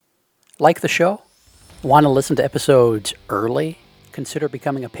Like the show? Want to listen to episodes early? Consider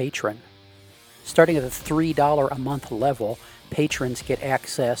becoming a patron. Starting at the $3 a month level, patrons get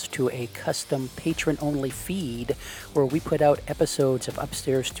access to a custom patron-only feed where we put out episodes of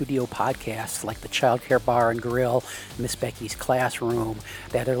Upstairs Studio podcasts like the Childcare Bar and Grill, Miss Becky's Classroom,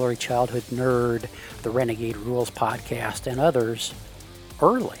 That Early Childhood Nerd, the Renegade Rules podcast, and others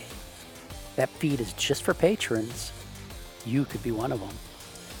early. That feed is just for patrons. You could be one of them.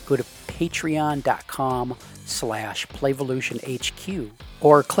 Go to patreon.com/PlayvolutionHQ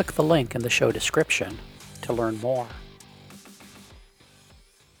or click the link in the show description to learn more.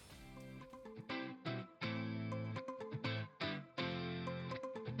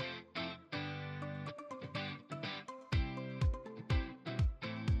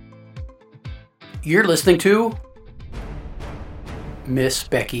 You're listening to Miss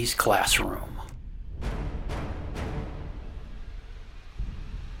Becky's Classroom.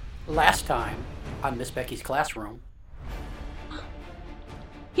 Last time on Miss Becky's Classroom.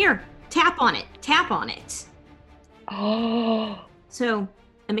 Here, tap on it. Tap on it. Oh. So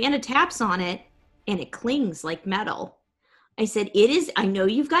Amanda taps on it and it clings like metal. I said, "It is." I know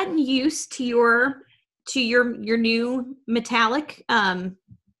you've gotten used to your new metallic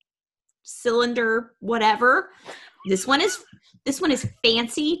cylinder, whatever. This one is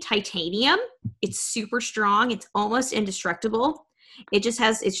fancy titanium. It's super strong. It's almost indestructible.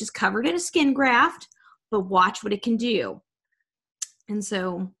 It's just covered in a skin graft, but watch what it can do. And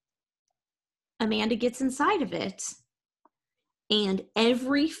so Amanda gets inside of it, and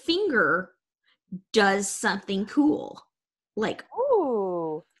every finger does something cool. Like,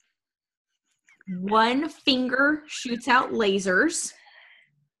 Ooh. one finger shoots out lasers.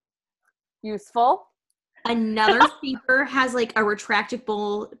 Useful. Another finger has like a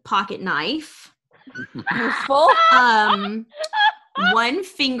retractable pocket knife. Useful. One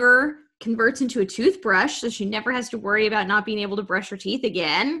finger converts into a toothbrush, so she never has to worry about not being able to brush her teeth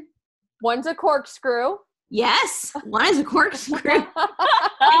again. One's a corkscrew. Yes, one is a corkscrew. And you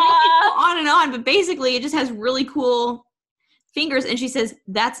can go on and on, but basically it just has really cool fingers. And she says,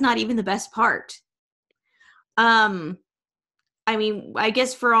 that's not even the best part. I mean, I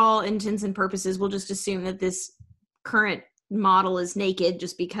guess for all intents and purposes, we'll just assume that this current model is naked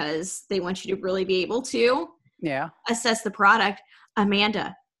just because they want you to really be able to assess the product.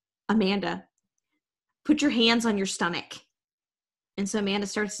 Amanda, put your hands on your stomach. And so Amanda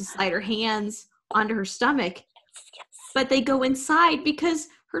starts to slide her hands onto her stomach, but they go inside because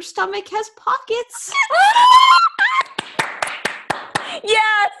her stomach has pockets.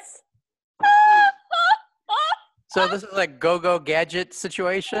 Yes. So this is a go-go gadget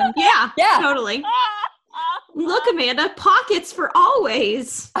situation? Yeah, Yeah. totally. Look, Amanda, pockets for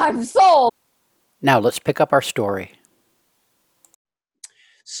always. I'm sold. Now let's pick up our story.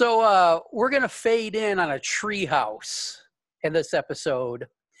 So we're going to fade in on a tree house in this episode.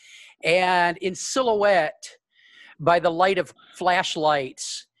 And in silhouette, by the light of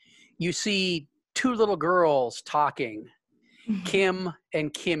flashlights, you see two little girls talking, Kim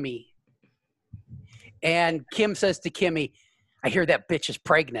and Kimmy. And Kim says to Kimmy, I hear that bitch is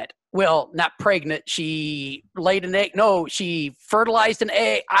pregnant. Well, not pregnant. She laid an egg. No, she fertilized an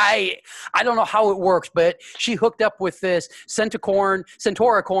egg. I don't know how it works, but she hooked up with this centauricorn,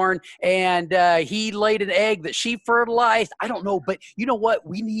 and he laid an egg that she fertilized. I don't know, but you know what?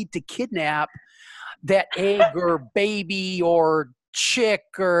 We need to kidnap that egg or baby or chick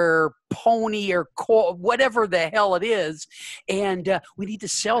or pony or whatever the hell it is, and we need to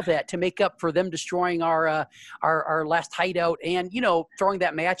sell that to make up for them destroying our last hideout and throwing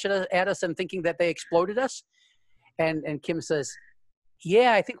that match at us and thinking that they exploded us. And Kim says,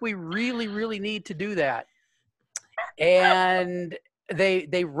 yeah, I think we really need to do that. And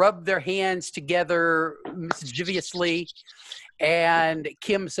they rub their hands together mischievously, and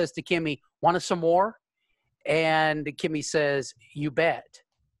Kim says to Kimmy, want some more? And Kimmy says, you bet.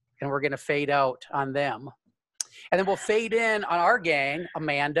 And we're going to fade out on them. And then we'll fade in on our gang,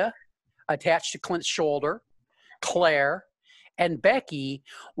 Amanda, attached to Clint's shoulder, Claire, and Becky,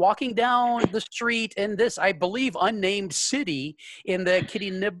 walking down the street in this, I believe, unnamed city in the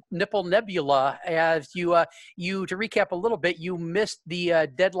Kitty Nipple Nebula. As you, to recap a little bit, you missed the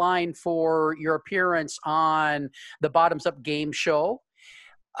deadline for your appearance on the Bottoms Up game show.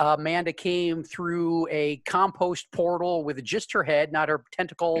 Amanda came through a compost portal with just her head, not her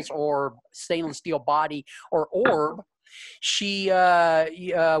tentacles or stainless steel body or orb. She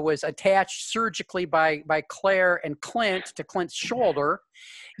was attached surgically by Claire and Clint to Clint's shoulder.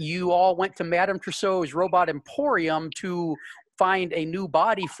 You all went to Madame Tussauds Robot Emporium to find a new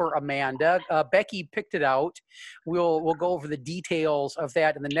body for Amanda. Becky picked it out. We'll go over the details of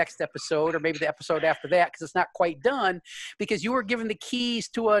that in the next episode, or maybe the episode after that, because it's not quite done. Because you were given the keys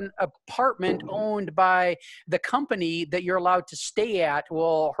to an apartment owned by the company that you're allowed to stay at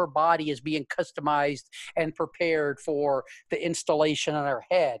while her body is being customized and prepared for the installation on her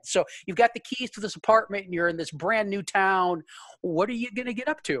head. So you've got the keys to this apartment, and you're in this brand new town. What are you going to get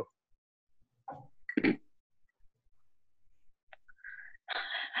up to?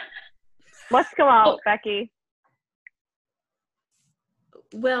 Let's go out, Becky.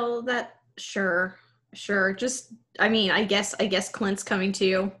 Well, sure. Just, I mean, I guess Clint's coming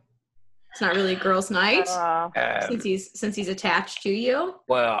too. It's not really a girls' night since he's attached to you.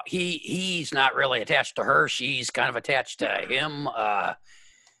 Well, he's not really attached to her. She's kind of attached to him.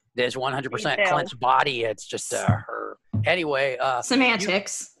 There's 100% Clint's body. It's just her. Anyway,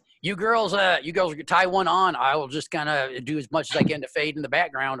 semantics. You girls tie one on. I will just kind of do as much as I can to fade in the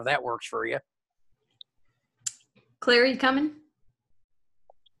background if that works for you. Claire, you coming?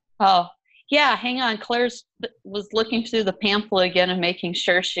 Oh, yeah, hang on. Claire was looking through the pamphlet again and making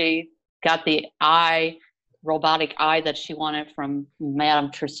sure she got the robotic eye that she wanted from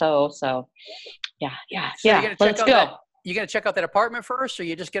Madame Trousseau. So, yeah. Let's go. You gonna check out that apartment first, or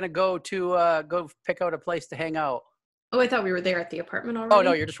you just gonna go to go pick out a place to hang out? Oh, I thought we were there at the apartment already. Oh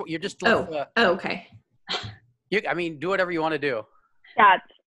no, you're just. Okay. Do whatever you want to do. Shot.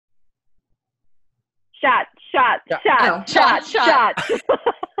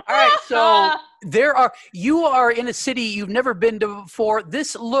 All right, so you are in a city you've never been to before.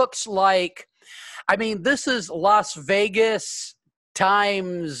 This looks like, this is Las Vegas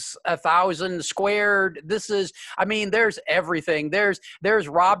times 1,000 squared. This is, there's everything. There's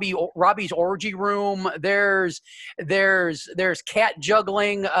Robbie's orgy room. There's cat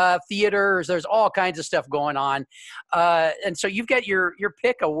juggling theaters. There's all kinds of stuff going on. And so you've got your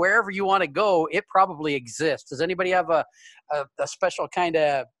pick of wherever you want to go. It probably exists. Does anybody have a special kind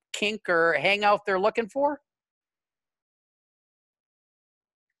of kink or hangout they're looking for?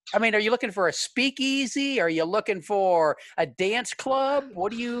 Are you looking for a speakeasy? Are you looking for a dance club?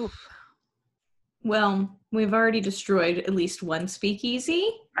 What do you... Well, we've already destroyed at least one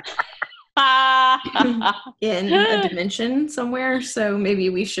speakeasy in a dimension somewhere, so maybe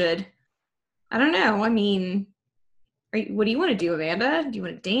we should... I don't know. What do you want to do, Amanda? Do you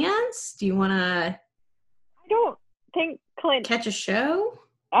want to dance? Do you want to... I don't think Clint... Catch a show?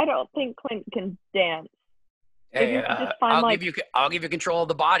 I don't think Clint can dance. Hey, I'll give you control of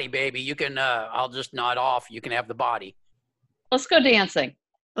the body, baby. You can. I'll just nod off. You can have the body. Let's go dancing.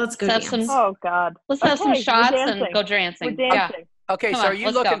 Let's go dance. Oh God. Let's have some shots and go dancing. We're dancing. Yeah. Okay, so are you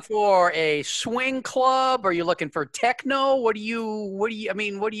looking for a swing club? Are you looking for techno? What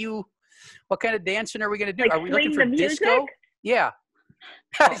kind of dancing are we going to do? Like are we looking for music? disco? Yeah.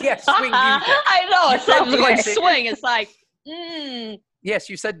 Yeah, swing music. I know. It sounds like dancing. swing. It's like, Yes,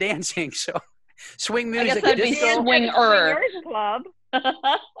 you said dancing, so swing music. I guess that'd be disco. Swingers club.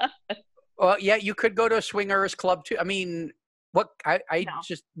 Well, yeah, you could go to a swingers club too.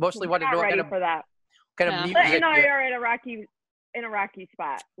 Just mostly want to know what kind of for that. Music. Clint and I are in a rocky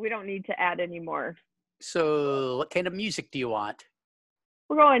spot. We don't need to add any more. So, what kind of music do you want?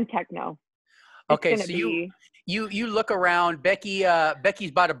 We're going techno. Okay, so you look around.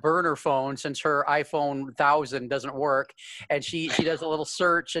 Becky's bought a burner phone since her iPhone 1000 doesn't work, and she does a little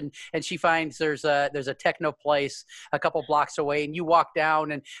search and she finds there's a techno place a couple blocks away, and you walk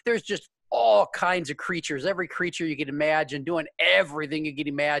down and there's just all kinds of creatures, every creature you can imagine, doing everything you can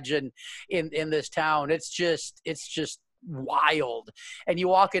imagine in this town. It's just wild. And you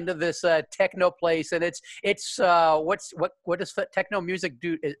walk into this techno place, and it's what does techno music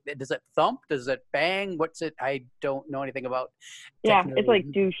do? Does it thump? Does it bang? What's it? I don't know anything about techno. It's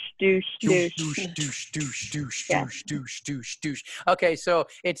like douche douche douche douche douche douche douche douche douche douche. Okay, so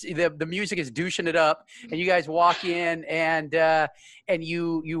it's the music is douching it up, and you guys walk in, and you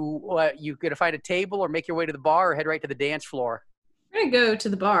gonna find a table or make your way to the bar or head right to the dance floor? We're gonna go to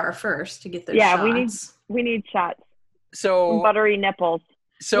the bar first to get those shots. we need shots. So some buttery nipples.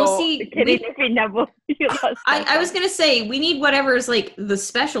 So we'll see. Kitty nipples. I was gonna say we need whatever is like the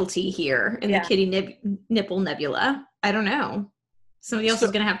specialty here in the kitty nipple nebula. I don't know. Somebody else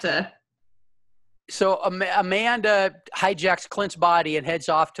is gonna have to. So Amanda hijacks Clint's body and heads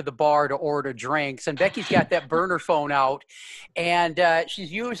off to the bar to order drinks. And Becky's got that burner phone out, and she's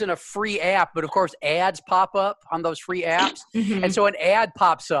using a free app. But of course, ads pop up on those free apps, and so an ad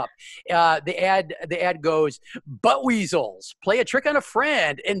pops up. The ad goes, "Butt weasels, play a trick on a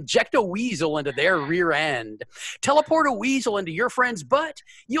friend. Inject a weasel into their rear end. Teleport a weasel into your friend's butt.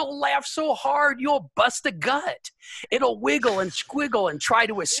 You'll laugh so hard you'll bust a gut. It'll wiggle and squiggle and try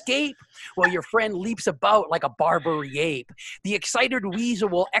to escape, while your friend leaps about like a Barbary ape. The excited weasel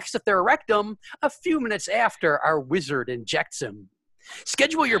will exit their rectum a few minutes after our wizard injects him.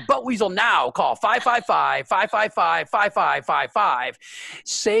 Schedule your butt weasel now. Call 555-555-5555.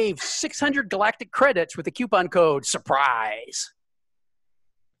 Save 600 galactic credits with the coupon code SURPRISE."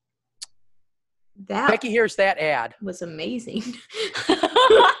 That Becky hears that ad. was amazing.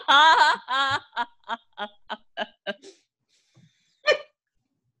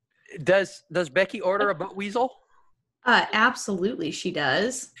 Does Becky order a butt weasel? Absolutely, she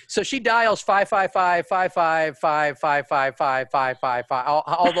does. So she dials 555-555-555-555,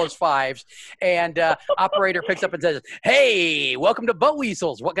 all those fives, and operator picks up and says, "Hey, welcome to Butt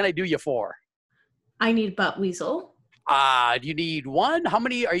Weasels. What can I do you for?" I need butt weasel. Do you need one? How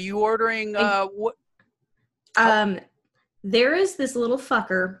many are you ordering? What? There is this little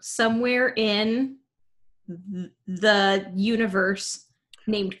fucker somewhere in the universe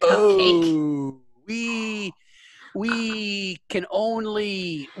named Cupcake. Oh, we can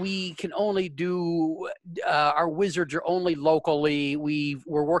only do our wizards are only locally.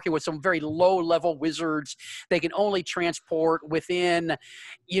 We're working with some very low level wizards. They can only transport within, a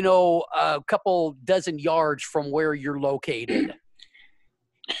couple dozen yards from where you're located.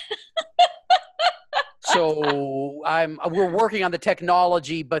 So we're working on the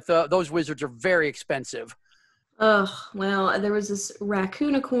technology, but those wizards are very expensive. Oh, well, there was this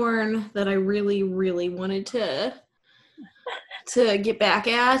raccoonicorn that I really, really wanted to get back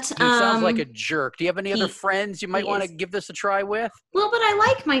at. He sounds like a jerk. Do you have any other friends you might want to is. give this a try with? Well, but I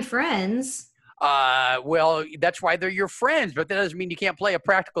like my friends. Well, that's why they're your friends, but that doesn't mean you can't play a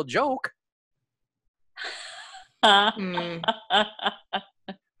practical joke. Hmm. I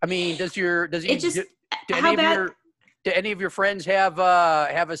mean, do How bad? any of your friends have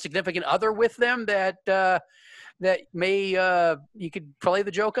a significant other with them that may you could play the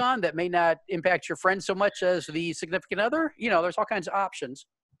joke on that may not impact your friend so much as the significant other? There's all kinds of options.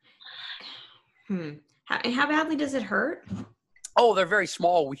 How badly does it hurt? Oh, they're very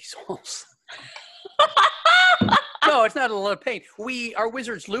small weasels. No, it's not a lot of pain. Our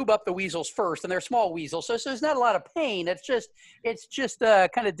wizards lube up the weasels first, and they're small weasels, so there's not a lot of pain. It's just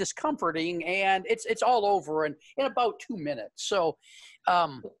kind of discomforting, and it's all over in about 2 minutes. So,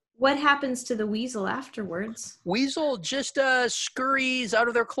 What happens to the weasel afterwards? weasel just scurries out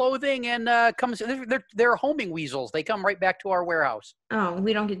of their clothing and comes. They're homing weasels. They come right back to our warehouse. Oh,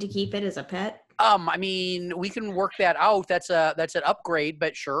 we don't get to keep it as a pet? I mean, we can work that out. That's an upgrade,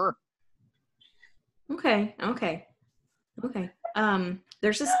 but sure. Okay.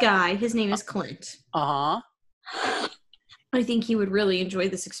 There's this guy. His name is Clint. Uh-huh. I think he would really enjoy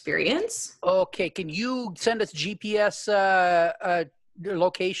this experience. Okay, can you send us GPS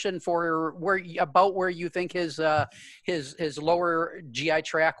location for where you think his lower GI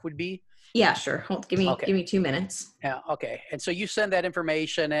tract would be? Yeah, sure. Give me 2 minutes. Yeah, okay. And so you send that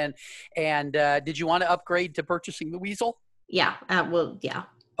information, and did you want to upgrade to purchasing the weasel? Yeah. Yeah.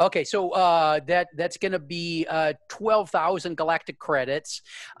 Okay, so that's going to be 12,000 galactic credits.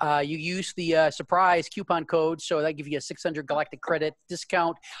 You use the surprise coupon code, so that gives you a 600 galactic credit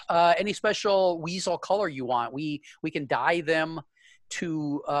discount. Any special weasel color you want, we can dye them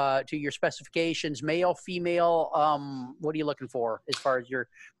to your specifications. Male, female. What are you looking for as far as your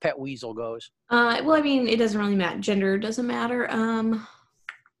pet weasel goes? Well, I mean, it doesn't really matter. Gender doesn't matter.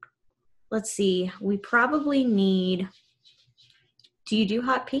 Let's see. We probably need. Do you do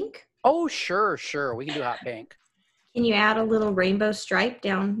hot pink? Oh, sure. We can do hot pink. Can you add a little rainbow stripe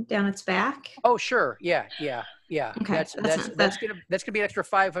down its back? Oh, sure. Yeah. Okay, That's gonna be an extra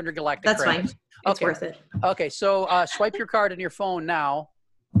 500 galactic That's credits. fine. It's Okay. worth it. Okay, so swipe your card on your phone now.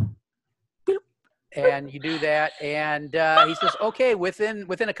 And you do that, and he says, "Okay, within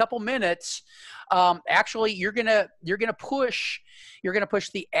a couple minutes, actually, you're gonna push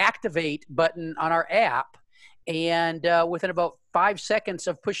the activate button on our app, and within about 5 seconds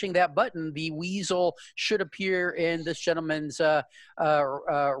of pushing that button, the weasel should appear in this gentleman's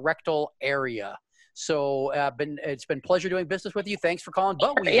rectal area." So it's been a pleasure doing business with you. Thanks for calling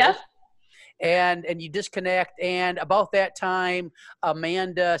Butt Weasel. Yeah. And you disconnect, and about that time,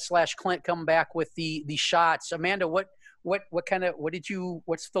 Amanda / Clint come back with the shots. Amanda, what's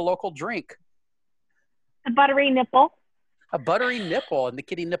the local drink? A buttery nipple. A buttery nipple in the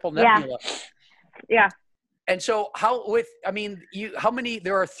Kitty Nipple Yeah. Nebula. Yeah. And so how many,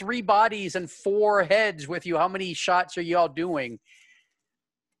 there are 3 bodies and 4 heads with you. How many shots are you all doing?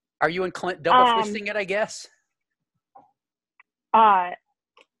 Are you and Clint double fisting it, I guess? I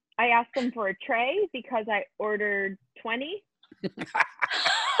asked them for a tray because I ordered 20. The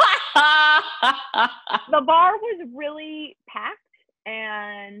bar was really packed,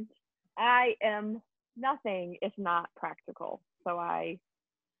 and I am nothing if not practical. So I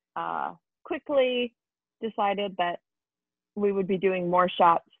quickly decided that we would be doing more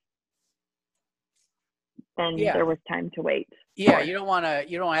shots than there was time to wait. Yeah, you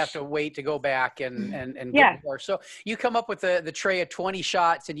don't have to wait to go back and get more. So you come up with the tray of 20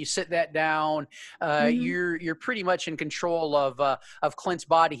 shots and you sit that down. You're pretty much in control of Clint's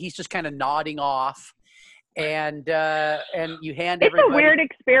body. He's just kind of nodding off, and you hand It's everybody. a weird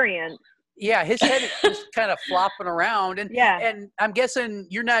experience. Yeah, his head is just kind of flopping around, and I'm guessing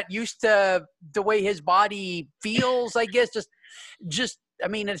you're not used to the way his body feels. I guess just I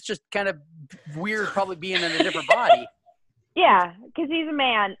mean, it's just kind of weird, probably being in a different body. Yeah, because he's a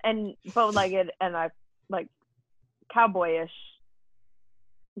man and bow-legged and like cowboyish.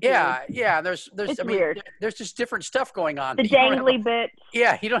 Yeah. There's weird. There's just different stuff going on. The dangly bits.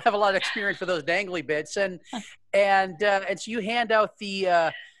 Yeah, you don't have a lot of experience with those dangly bits, and so you hand out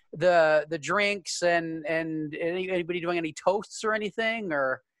the drinks and anybody doing any toasts or anything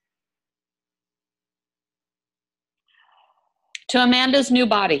or. To Amanda's new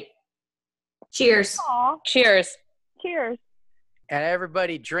body. Cheers. Aw, Cheers. cheers. And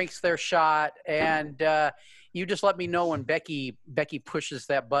everybody drinks their shot, and you just let me know when Becky pushes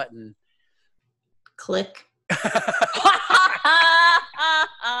that button. Click.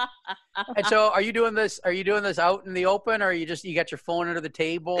 And so, are you doing this out in the open, or you got your phone under the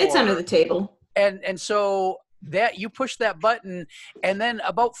table? It's under the table. And so that you push that button, and then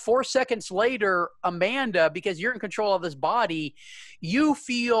about 4 seconds later, Amanda, because you're in control of this body, you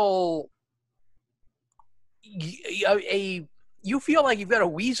feel you feel like you've got a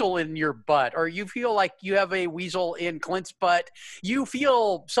weasel in your butt, or you feel like you have a weasel in Clint's butt. You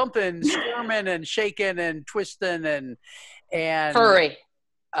feel something squirming and shaking and twisting and furry.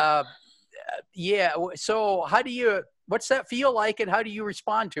 Yeah. So what's that feel like, and how do you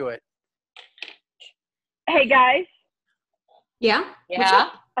respond to it? Hey guys, Yeah? Yeah.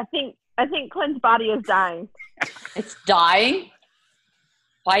 I think Clint's body is dying. It's dying.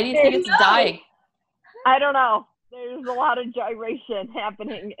 Why do you think it's dying? I don't know. There's a lot of gyration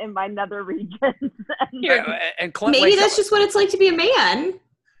happening in my nether regions. And Clint Maybe that's just what it's like to be a man.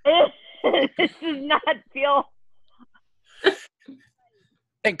 It does not feel.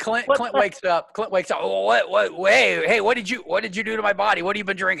 And Clint wakes up. Clint wakes up. Oh, what? Wait, hey, what did you do to my body? What have you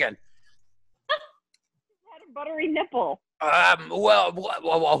been drinking? Had a buttery nipple. Well,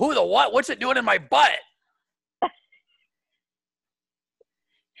 who the what? What's it doing in my butt?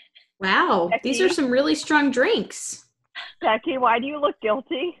 Wow. Becky? These are some really strong drinks. Becky, why do you look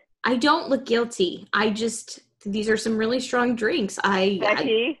guilty? I don't look guilty. These are some really strong drinks.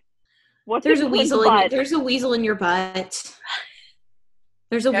 Becky, what's there's in a Clint's weasel butt? there's a weasel in your butt.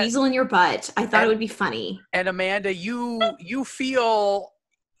 There's a weasel in your butt. I thought it would be funny. And Amanda, you feel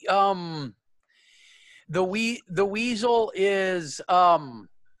the weasel is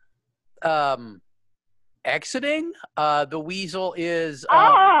exiting. The weasel is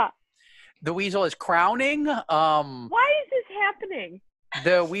crowning. Why is this happening?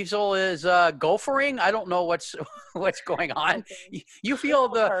 The weasel is gophering. I don't know what's going on. You feel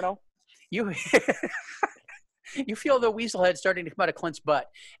the Turtle. you you feel the weasel head starting to come out of Clint's butt.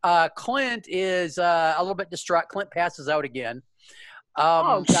 Clint is a little bit distraught. Clint passes out again.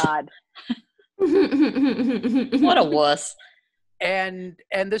 Oh God. What a wuss. And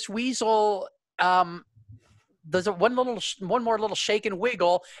this weasel does one more little shake and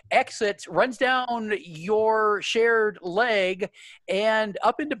wiggle, exits, runs down your shared leg and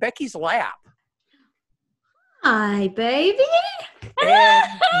up into Becky's lap. Hi, baby. And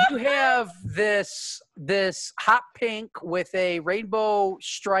you have this hot pink with a rainbow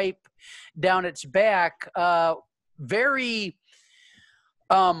stripe down its back, very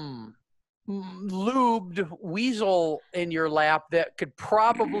lubed weasel in your lap that could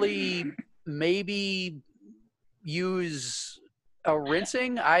probably maybe use a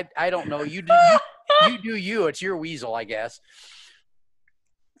rinsing. I don't know. You do you. It's your weasel, I guess.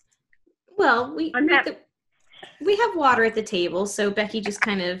 Well, we have water at the table, so Becky just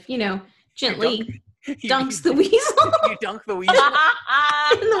kind of, gently dunks the weasel You dunk the weasel.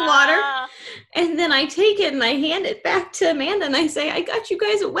 in the water. And then I take it and I hand it back to Amanda and I say, I got you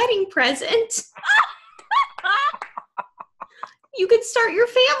guys a wedding present. You could start your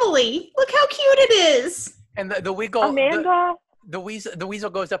family. Look how cute it is. And the weasel, Amanda, the weasel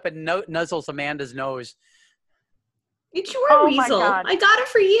goes up and nuzzles Amanda's nose. It's your Oh my weasel. God. I got it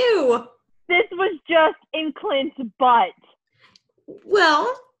for you. this was just in Clint's butt.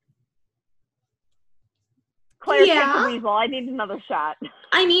 Well, Claire, Yeah. take the weasel. I need another shot.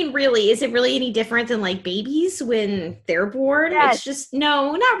 I mean, really, is it really any different than like babies when they're born? Yes. It's just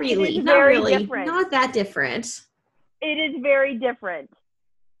no, not really. is Not very really. different. Not that different. It is very different.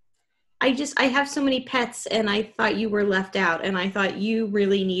 I have so many pets and I thought you were left out and I thought you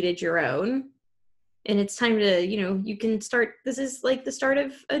really needed your own. And it's time to, you can start. This is like the start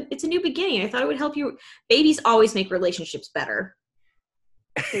of, it's a new beginning. I thought it would help you. Babies always make relationships better.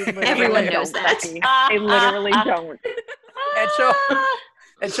 They literally Everyone don't, knows that. Becky. They literally don't.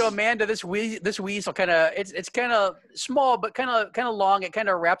 And so Amanda, this weasel kind of it's kind of small but kind of long. It kind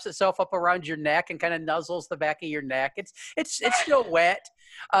of wraps itself up around your neck and kind of nuzzles the back of your neck. It's still wet.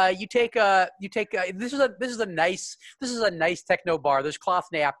 This is a nice techno bar. There's cloth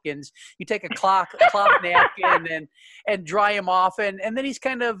napkins. You take a cloth napkin and dry him off, and then he's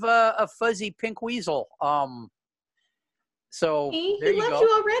kind of a fuzzy pink weasel. So He there you left go. you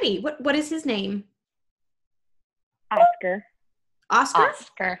already. What is his name? Oscar. Oscar?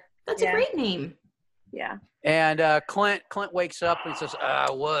 Oscar. That's Yeah. a great name. Yeah. And Clint wakes up and says,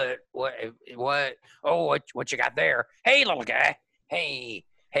 what? Oh, what you got there? Hey, little guy. Hey,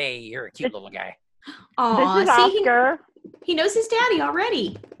 you're a cute little guy. Aw, This is see, Oscar. he knows his daddy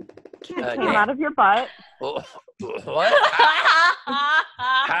already. Uh, Came yeah. out of your butt. Oh, what?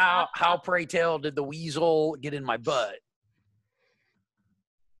 How pray tell did the weasel get in my butt?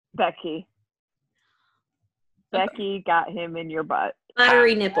 Becky. Becky got him in your butt.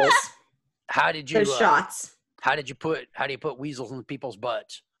 Flattery nipples. How did you Those shots. how do you put weasels in people's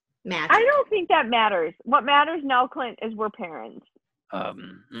butts? Magic. I don't think that matters. What matters now, Clint, is we're parents.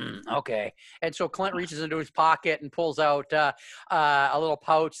 Okay. And so Clint reaches into his pocket and pulls out a little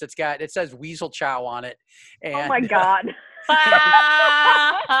pouch it says Weasel Chow on it. And, Oh my God.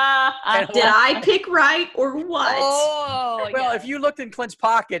 and Did I pick right or what? Oh, well, if you looked in Clint's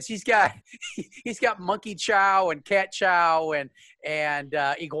pockets, he's got monkey chow and cat chow and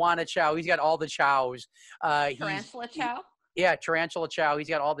iguana chow. He's got all the chows. Tarantula chow. Yeah, tarantula chow. He's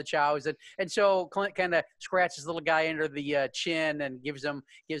got all the chows, and so Clint kind of scratches the little guy under the chin and gives him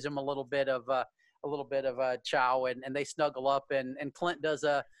a little bit of chow, and they snuggle up, and Clint does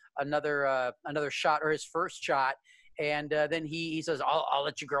another shot, or his first shot, and then he says, I'll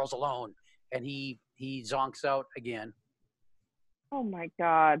let you girls alone, and he zonks out again. Oh my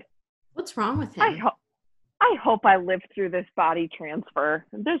God. What's wrong with I him? hope I lived through this body transfer.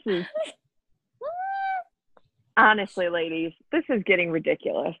 This is honestly, ladies, this is getting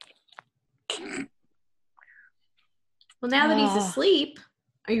ridiculous. Well, now that he's Ah. asleep,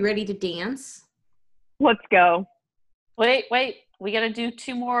 are you ready to dance? Let's go. Wait. We got to do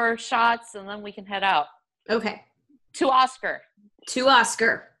 2 more shots and then we can head out. Okay. To Oscar. To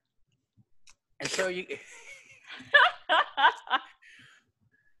Oscar. And so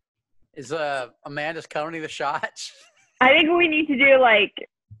is Amanda's counting the shots? I think we need to do like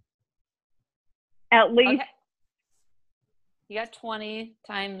at least Okay. You got 20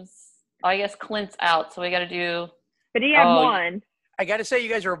 times. Oh, I guess Clint's out, so we got to do. but he had Oh, one. I got to say, you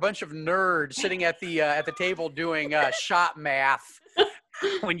guys are a bunch of nerds sitting at the table doing shot math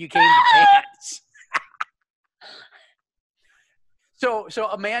when you came to dance. So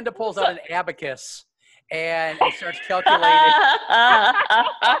Amanda pulls out an abacus and starts calculating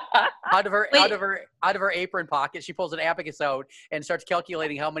out of her apron pocket. She pulls an abacus out and starts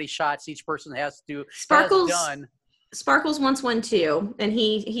calculating how many shots each person has Sparkles. done. Sparkles wants one too, and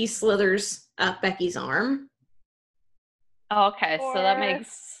he slithers up Becky's arm. Okay, so that 4.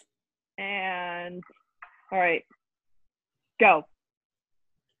 makes. And all right, go.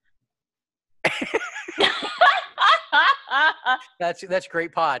 That's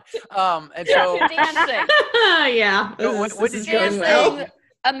great pod. And so Dancing. Yeah. So This what is did you going say? well.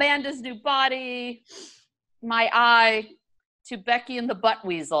 Amanda's new body, my eye, to Becky and the butt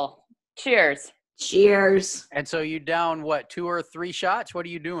weasel. Cheers. Cheers. And so you down what, 2 or 3 shots? What are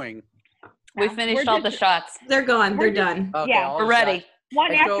you doing? We Yeah, finished we're all the just- shots. They're gone. They're We're just- done. Okay, Yeah, all We're the ready. shots.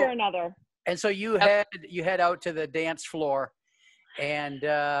 One And after so- another. And so you head out to the dance floor, and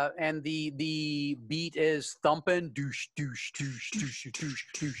the beat is thumping, douche, douche, douche, douche, douche,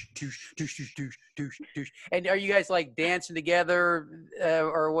 douche, douche, douche, douche, douche, douche, douche. And are you guys like dancing together,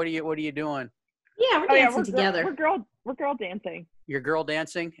 or what are you doing? Yeah, we're Oh yeah, dancing together. We're girl dancing. You're girl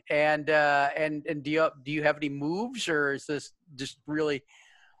dancing, and do you have any moves, or is this just really?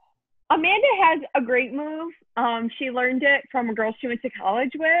 Amanda has a great move. She learned it from a girl she went to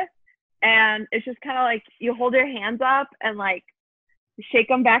college with, and it's just kind of like you hold your hands up and like shake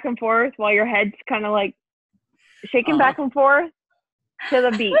them back and forth while your head's kind of like shaking back and forth to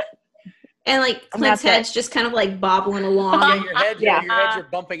the beat. And like Clint's head's just kind of like bobbling along. Your heads are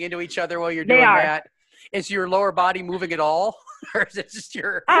bumping into each other while you're doing that. Is your lower body moving at all, or is it just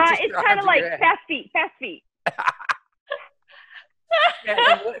your? It's kind of like fast feet.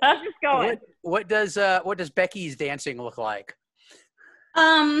 Just going. What does Becky's dancing look like?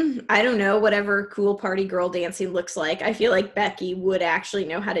 I don't know, whatever cool party girl dancing looks like. I feel like Becky would actually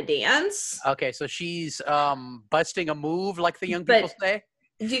know how to dance. Okay, so she's busting a move, like the young people say.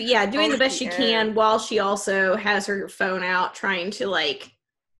 Doing the best she can while she also has her phone out trying to like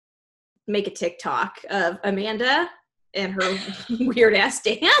make a TikTok of Amanda and her weird ass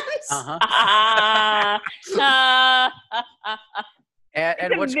dance. And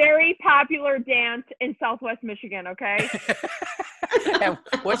it's a very popular dance in Southwest Michigan, okay? And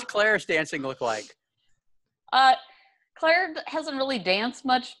what's Claire's dancing look like? Claire hasn't really danced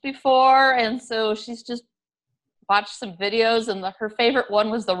much before, and so she's just watched some videos, and her favorite one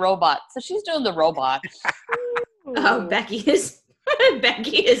was the robot. So she's doing the robot. Oh, Becky is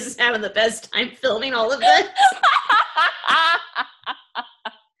having the best time filming all of this.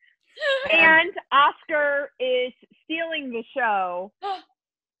 And Oscar is stealing the show.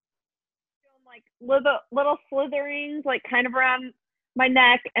 Like little slitherings, like kind of around my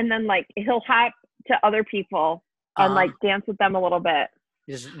neck, and then like he'll hop to other people and like dance with them a little bit.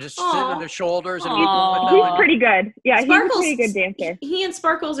 Just sit on their shoulders and he's pretty good. Yeah, Sparkles, he's a pretty good dancer. He and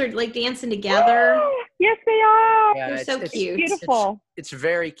Sparkles are like dancing together. Yes, they are. Yeah, they're so cute. Beautiful. It's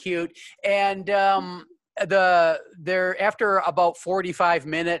very cute. And they're after about 45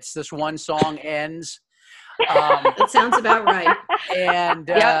 minutes, this one song ends. That sounds about right. And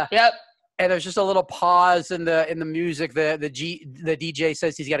yep. And there's just a little pause in the music. The DJ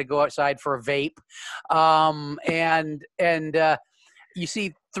says he's got to go outside for a vape, and you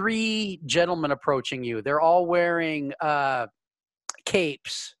see 3 gentlemen approaching you. They're all wearing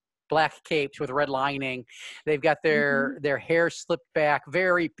capes, black capes with red lining. They've got their hair slipped back,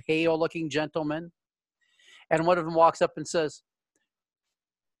 very pale looking gentlemen. And one of them walks up and says,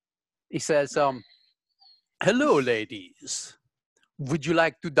 "Hello, ladies. Would you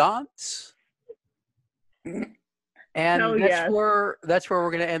like to dance?" And that's where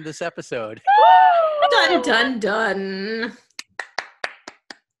we're going to end this episode. Dun, dun, dun.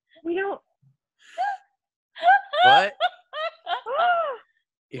 We don't. What?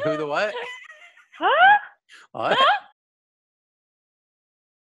 Who the what? Huh? What?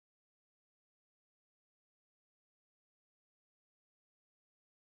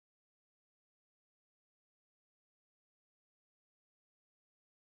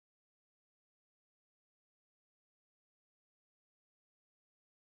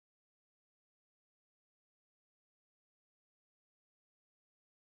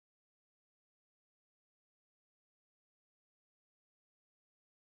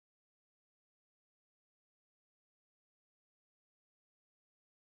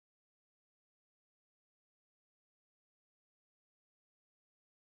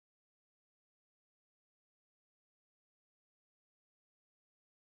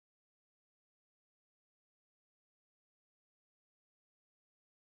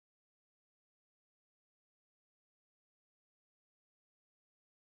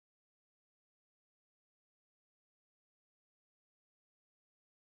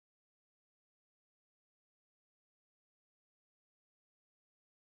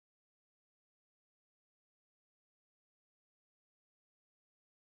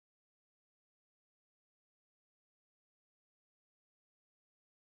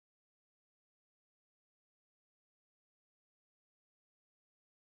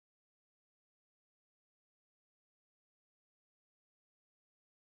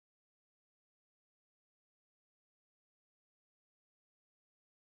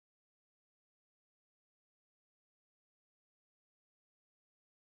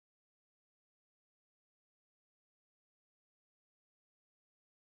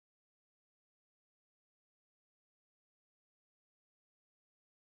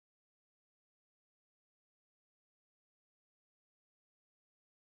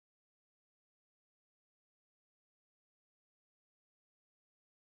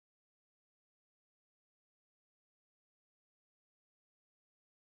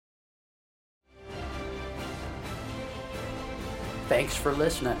 Thanks for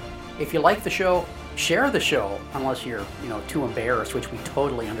listening. If you like the show, Share the show, unless you're, too embarrassed, which we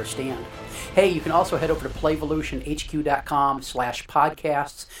totally understand. Hey, you can also head over to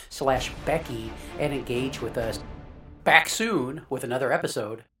playvolutionhq.com/podcasts/Becky and engage with us. Back soon with another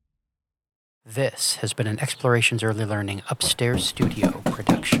episode. This has been an Explorations Early Learning Upstairs Studio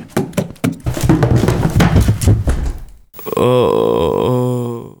production. Oh.